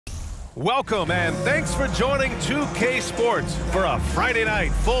Welcome and thanks for joining 2K Sports for a Friday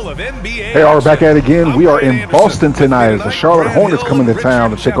night full of NBA. Hey, we're back at it again. We are in Boston tonight as the Charlotte Hornets come into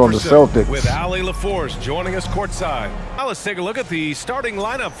town to take on the Celtics. With Ali LaForce joining us courtside. Now let's take a look at the starting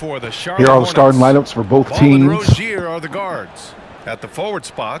lineup for the Charlotte Here are the Hornets. starting lineups for both Ball teams. and Rozier are the guards. At the forward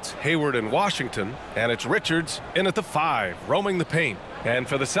spots, Hayward and Washington, and it's Richards in at the 5, roaming the paint. And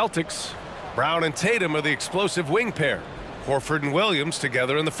for the Celtics, Brown and Tatum are the explosive wing pair. Horford and Williams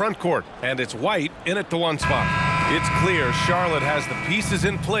together in the front court, and it's White in at the 1 spot. It's clear Charlotte has the pieces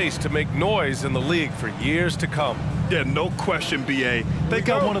in place to make noise in the league for years to come. Yeah, no question, B.A. They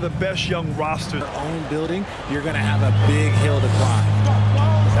got one of the best young rosters. Your own building, you're going to have a big hill to climb.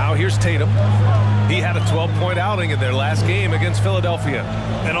 Now here's Tatum. He had a 12-point outing in their last game against Philadelphia.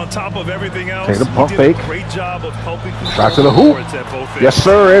 And on top of everything else, Tatum pump he did fake. a great job of helping Shot to the hoop. at both ends. Yes,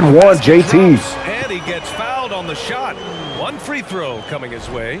 sir, and one, JT. And he gets fouled on the shot. 1 free throw coming his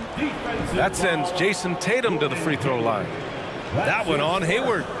way. That sends Jayson Tatum to the free throw line. That one on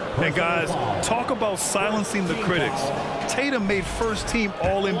Hayward. And guys, talk about silencing the critics. Tatum made first-team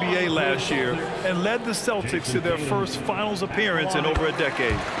All-NBA last year and led the Celtics to their first finals appearance in over a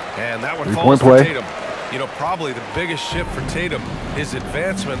decade. And that one Three-point falls for play. Tatum. You know, probably the biggest shift for Tatum, his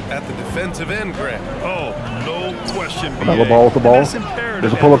advancement at the defensive end, Grant. Oh, no question, B.A. Another ball with the ball. And that's imperative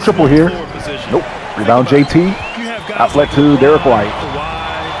There's a pull-up at the triple small here. forward position. Nope. Think Rebound about it. JT. You have guys Outlet like to Derek White.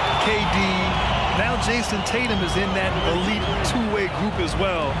 Kawhi, KD. Now Jayson Tatum is in that elite two-way group as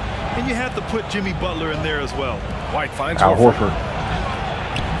well. And you have to put Jimmy Butler in there as well. White finds Al Horford.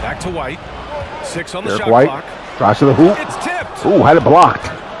 Horford. Back to White. 6 on the Derek shot White. clock. Drives to the hoop. It's tipped. Ooh, had it blocked.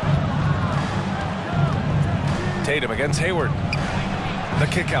 Tatum against Hayward. The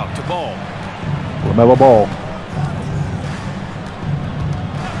kick out to Ball. LaMelo Ball.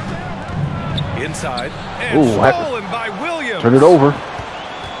 Inside. And Ooh, stolen by Williams. Turn it over.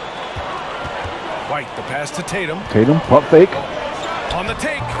 White, the pass to Tatum. Tatum, pump fake. On the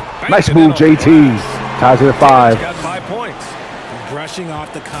take. Nice Banged it move, in on the JT. glass. Ties it at 5. Got 5 points. Brushing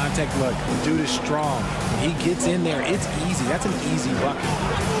off the contact look. The dude is strong. When he gets in there, it's easy. That's an easy bucket.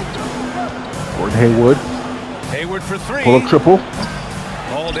 Gordon Hayward. Hayward for 3. Pull up triple.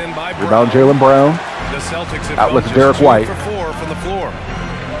 Hauled in by Brown. Rebound Jaylen Brown. The Celtics have Outlet gone to Derek just 2 White. for 4 from the floor.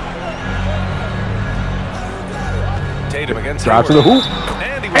 Tatum against Drive to the Hayward. hoop.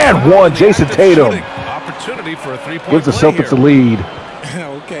 And, And one, Jayson Tatum. Opportunity for a 3-point Gives the play Celtics here. the lead.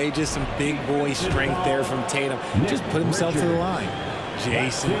 Okay, just some big boy strength there from Tatum. Just put himself to the line.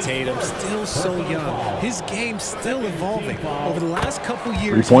 Jayson Tatum, still so young. His game's still evolving. Over the last couple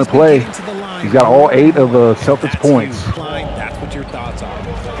years, 3-point he's been play. getting to the line. He's got all 8 of the Celtics points. That's what your thoughts are.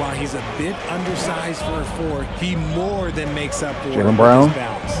 While he's a bit undersized for a 4, he more than makes up for it Jaylen with Brown. his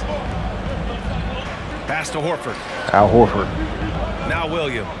bounce. Pass to Horford. Al Horford. Now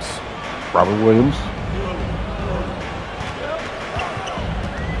Williams. Robert Williams.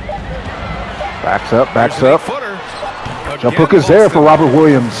 Backs up, backs up. Footer. Jump hook is there for Robert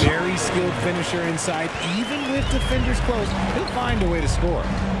Williams. Very skilled finisher inside. Even with defenders close, he'll find a way to score.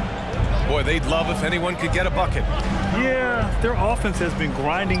 Boy, they'd love if anyone could get a bucket. Yeah, their offense has been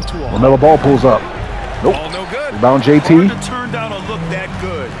grinding to a halt. LaMelo Ball pulls up. Nope. All no good. Rebound Hard JT. to turn down a look that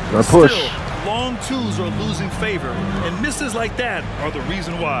good. Gonna push. Still, long twos are losing favor, and misses like that are the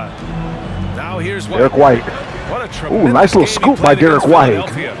reason why. Now here's White. Derek White. What a tremendous nice little game he scoop played by Derek against White.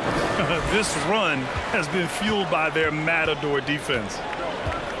 Philadelphia. This run has been fueled by their matador defense.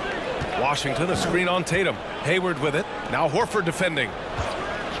 Washington, a screen on Tatum. Hayward with it. Now Horford defending.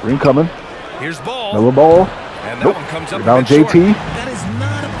 Screen coming. Here's Ball. Miller Ball. And that Nope. one comes up Rebound a bit short. JT. That is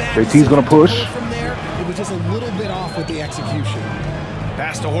not a bad JT's gonna decision to push. pull from there. It was just a little bit off with the execution.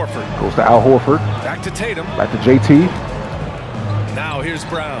 Pass to Horford. Goes to Al Horford. Back to Tatum. Back to JT. Now here's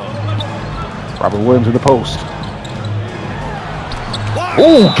Brown. Robert Williams in the post. Blocked.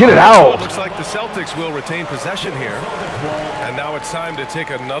 Ooh, get it out. Looks like the Celtics will retain possession here. And now it's time to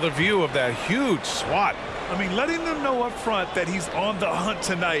take another view of that huge swat. I mean, letting them know up front that he's on the hunt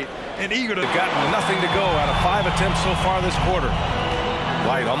tonight and eager to... They've gotten nothing to go out of 5 attempts so far this quarter.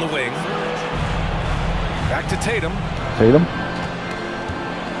 White on the wing. Back to Tatum. Tatum.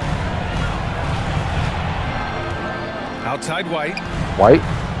 Outside White. White.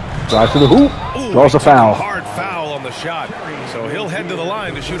 Drives to the hoop. Ooh, Draws he a took foul. Hard foul on the shot. So he'll head to the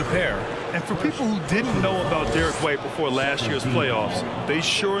line to shoot a pair. And for people who didn't know about Derek White before last year's playoffs, they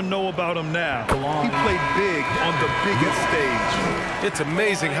sure know about him now. He played big on the biggest stage. It's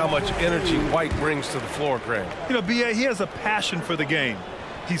amazing how much energy White brings to the floor, Greg. You know, B.A., he has a passion for the game.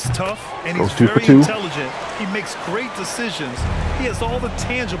 He's tough, and he's Goes 2 for very 2. intelligent. He makes great decisions. He has all the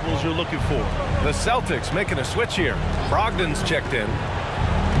tangibles you're looking for. The Celtics making a switch here. Brogdon's checked in.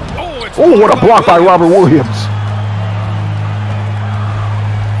 Oh, Oh, what a block by Robert Williams.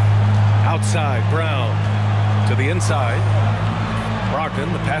 Outside, Brown to the inside.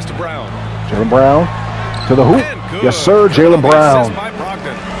 Brogdon, the pass to Brown. Jaylen Brown to the hoop. Yes, sir, Jaylen Brown. By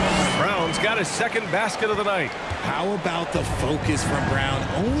Brogdon. Brown's got his second basket of the night. How about the focus from Brown?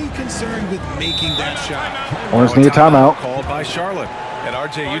 Only concerned with making that shot. Hornets need a timeout. Called by Charlotte. And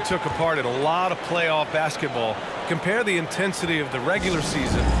RJ, you took a part in a lot of playoff basketball. Compare the intensity of the regular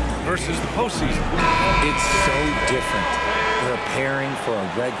season versus the postseason. It's so different preparing for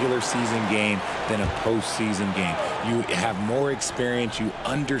a regular season game than a postseason game. You have more experience. You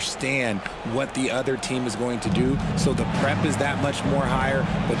understand what the other team is going to do. So the prep is that much more higher,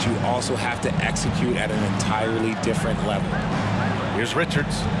 but you also have to execute at an entirely different level. Here's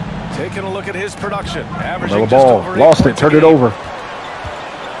Richards taking a look at his production. Another Averaging ball. just over Lost it. Turned it over.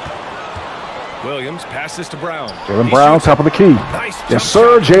 Williams passes to Brown. Jaylen Brown, top of the key. Nice Yes,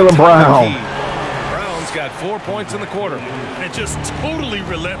 sir, Jaylen Brown. Brown's got 4 points in the quarter. And just totally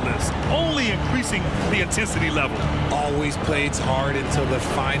relentless, only increasing the intensity level. Always plays hard until the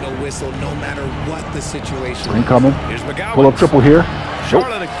final whistle, no matter what the situation. Screen coming. Here's McGowan. Pull up triple here.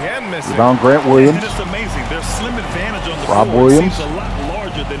 Charlotte again missing. Rebound Grant Williams. And it's amazing. Their slim advantage on the Rob floor Williams. seems a lot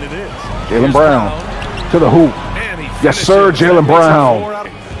larger than it is. Jaylen Brown to the hoop. And he Yes, sir, finishes. Jaylen Brown. 4 out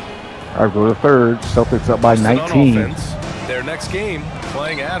of- All right, go to the third. Celtics up by On 19. offense. Their next game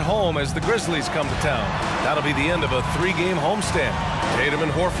playing at home as the Grizzlies come to town. That'll be the end of a 3-game homestand. Tatum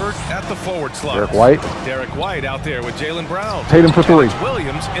and Horford at the forward slot. Derek White out there with Jaylen Brown. Tatum for three.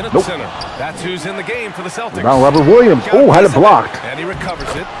 Williams in at Nope. the center. That's who's in the game for the Celtics. Rebound Robert Williams. Got a Oh, had it piece of blocked. And he recovers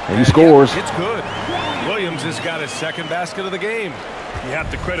it. And he scores. It's good. Williams has got his second basket of the game. You have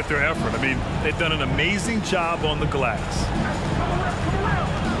to credit their effort. I mean, they've done an amazing job on the glass.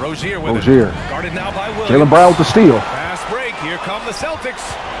 Rozier with Rozier. it. Guarded now by Williams. Jaylen Brown with the steal. Fast break. Here come the Celtics.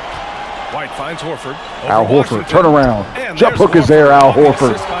 White finds Horford. Al Over Horford, Washington. turnaround. And Jump there's hook is there, Al Long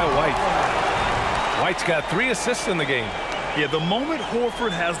Horford. assist by White. White's got 3 assists in the game. Yeah, the moment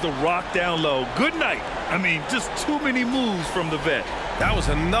Horford has the rock down low, good night. I mean, just too many moves from the vet. That was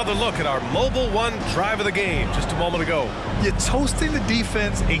another look at our Mobile One drive of the game just a moment ago. You're toasting the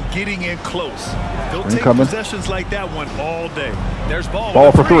defense and getting in close. They'll take Incoming. possessions like that one all day. There's ball. Ball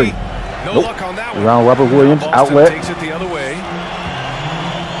with for a three. No Nope. luck on that one. Around Robert Williams, Boston outlet. takes it the other way.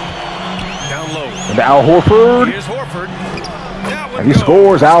 Down low. And to Al Horford. Here's Horford. That one And he goes.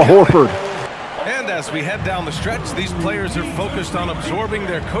 scores, Al Got it. Horford. And as we head down the stretch, these players are focused on absorbing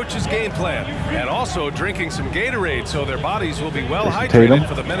their coach's game plan and also drinking some Gatorade so their bodies will be well hydrated Tatum.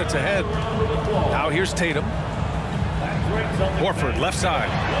 for the minutes ahead. Now here's Tatum. Horford, left side.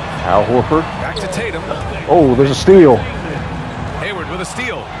 Al Horford. Back to Tatum. Oh, there's a steal. Hayward with a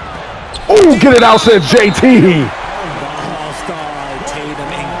steal. Oh, get it out, says JT. All-star Tatum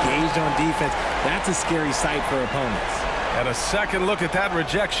engaged on defense. That's a scary sight for opponents. And a second look at that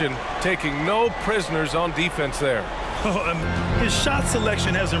rejection, taking no prisoners on defense there. His shot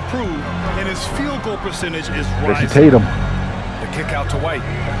selection has improved, and his field goal percentage is There's rising. Tatum. The kick out to White.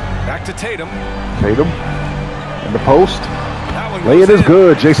 Back to Tatum. Tatum. In the post. That one Lay goes it is in.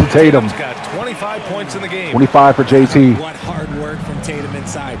 good, Jayson Tatum. Tatum's got 25 points in the game. 25 for JT. What hard work from Tatum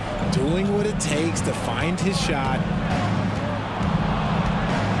inside. Doing what it takes to find his shot.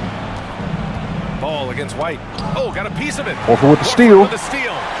 Ball against White. Oh, got a piece of it. Horford with the steal. With the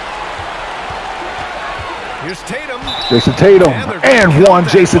steal. Here's Tatum. Jayson Tatum. they're gonna And count one,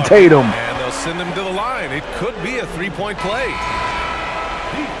 that Jayson one. Tatum. And they'll send him to the line. It could be a 3-point play.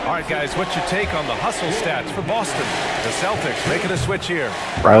 All right, guys, what's your take on the hustle stats for Boston? The Celtics making a switch here.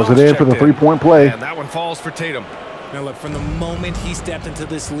 Riles it Brown's in for the checked 3-point play. And that one falls for Tatum. Now look, from the moment he stepped into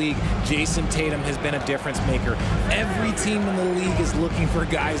this league, Jayson Tatum has been a difference maker. Every team in the league is looking for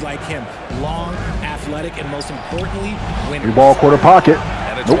guys like him. Long, athletic, and most importantly, winners. New ball, quarter pocket.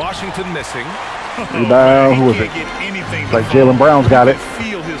 And it's Nope. Washington missing. Rebound, who is He it? can't get anything to Like fall. Jaylen Brown's got You it. can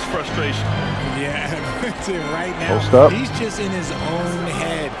feel his frustration. Yeah, that's it right now. Post up. He's just in his own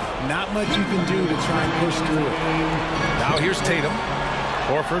head. Not much you can do to try and push through it. Now here's Tatum.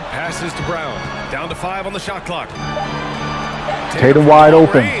 Horford passes to Brown. Down to 5 on the shot clock. Tatum wide from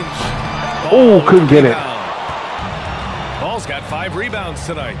open. range. Oh, Ball couldn't get it. rebound. Ball's got 5 rebounds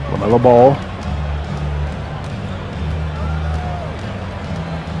tonight. Another ball.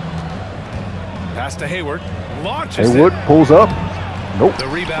 Pass to Hayward. Launches Hayward it. pulls up. Nope. The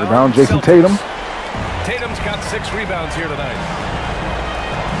rebound. Rebound, Jayson Celtics. Tatum. Tatum's got 6 rebounds here tonight.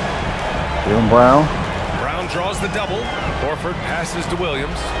 Jaylen Brown. Brown draws the double. Horford passes to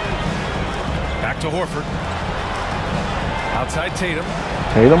Williams. Back to Horford. Outside Tatum.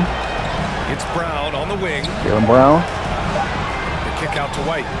 Tatum. It's Brown on the wing. Jaylen Brown. The Kick out to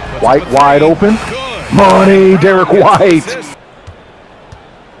White. White wide open. Money, Derek White.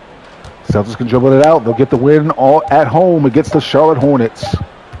 Celtics can dribble it out. They'll get the win all at home against the Charlotte Hornets. So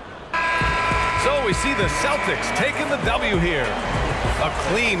we see the Celtics taking the W here. A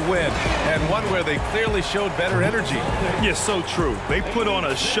clean win, and one where they clearly showed better energy. Yes, so true. They put on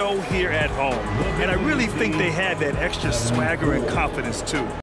a show here at home, and I really think they had that extra swagger and confidence too.